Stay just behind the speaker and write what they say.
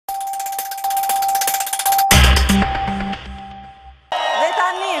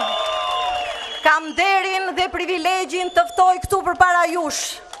privilegjin të ftoj këtu përpara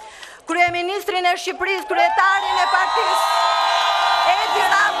jush kryeministrin e Shqipërisë, kryetarin e Partisë Edi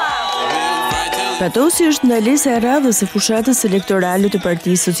Rama. Patosi është ndalesa e radhës e fushatës elektorale të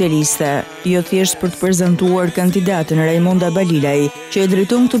Partisë Socialiste, jo thjesht për të prezantuar kandidatën Rajmonda Balilaj, që e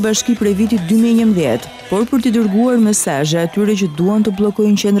drejton këtë bashki prej vitit 2011, por për t'i dërguar mesazhe atyre që duan të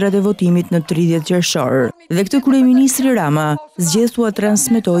bllokojnë qendrat e votimit në 30 qershor. Dhe këtë kryeministri Rama zgjedhua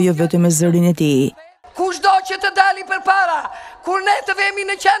transmetoi jo vetëm me zërin e tij. Kushdo që të dali përpara, kur ne të vemi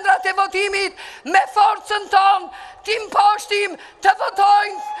në qendrat e votimit, me forcën tonë, tim poshtim të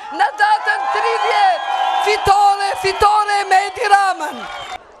votojnë në datën 30, fitore me Edi Ramën.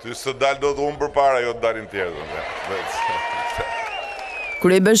 Ty së dalë do të unë përpara, jo të dalin tjerë.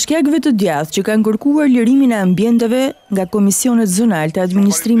 Kryebashkiakëve të djathtë që kanë kërkuar lirimin e ambienteve nga Komisionet Zonalë të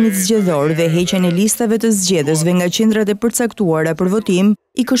Administrimit Zgjedhorë dhe heqjen e listave të zgjedhësve nga qendrat e përcaktuara për votim,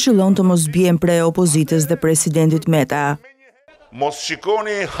 i këshillon të mos bien pre opozitës dhe presidentit Meta. Mos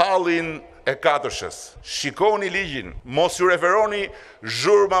shikoni hallin e katërshës, shikoni ligjin, mos ju referoni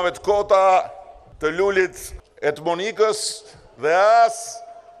zhurmave të kota të Lulit e të Monikës dhe as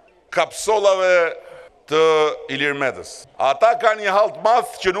kapsolave të Ilir Metës. Ata ka një hall të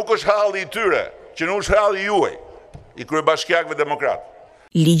madh që nuk është halli i tyre, që nuk është halli juaj, i kryebashkiakëve demokratë.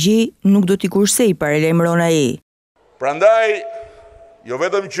 Ligji nuk do t'i kursej, paralajmëron ai. Prandaj, jo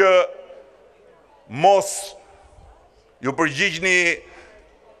vetëm që mos ju përgjigjni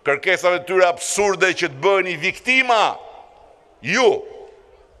kërkesave tyre absurde që të bëheni viktima ju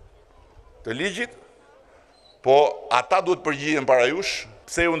të ligjit, po ata duhet përgjigjen para jush,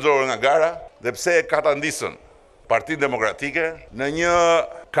 pse u nxorën nga gara dhe pse e katandisën Partinë Demokratike në një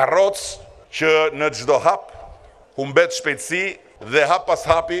karrocë që në çdo hap humbet shpejtësi dhe hap pas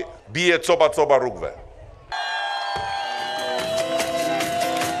hapi bie copa rrugëve.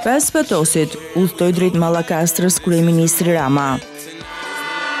 Pas Patosit, udhtoi drejt Mallakastrës kryeministri Rama.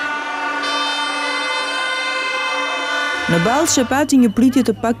 Në ballë shepati një pritje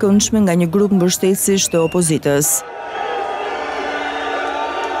të pakëndshme nga një grup mbështetësish të opozitës.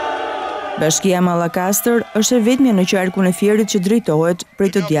 Bashkia Mallakastër është e vetmja në qarkun e Fierit që drejtohet prej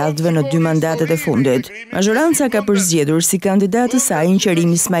të djathtëve në 2 mandatet e fundit. Mazhoranca ka përzgjedhur si kandidat të saj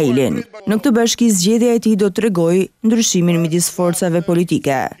nxjerrin Ismailin. Në këtë bashki zgjedhja e tij do të tregojë ndryshimin midis forcave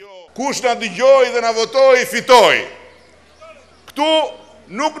politike. Kush na dëgjoi dhe na votoi, fitoi. Ktu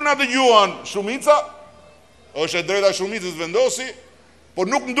nuk na dëgjuan shumica, është e drejta shumicës vendosi, por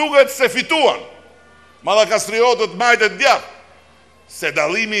nuk nduket se fituan. Mallakastriotët majtet djathtë, se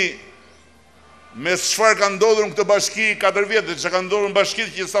dallimi mes çfarë ka ndodhur në këtë bashki 4 vjet dhe çka ka ndodhur në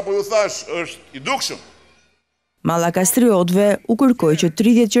bashkitë që sapo ju thash është i dukshëm. Mallakastriotëve u kërkoi që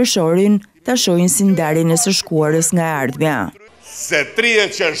 30 qershorin ta shohin si ndarjen e së shkuarës nga e ardhmja. Se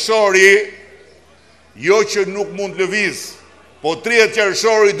 30 qershori jo që nuk mund lëviz, po 30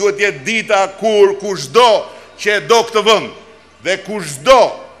 qershori duhet jetë dita kur kushdo që e do këtë vend dhe kushdo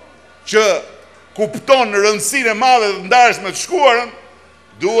që kupton rëndësinë e madhe të ndarjes me të shkuarën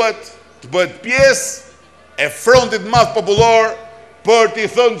duhet të bëhet pjesë e frontit madh popullor për t'i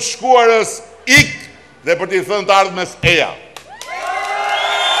thënë të shkuarës ik dhe për t'i thënë të ardhmes eja.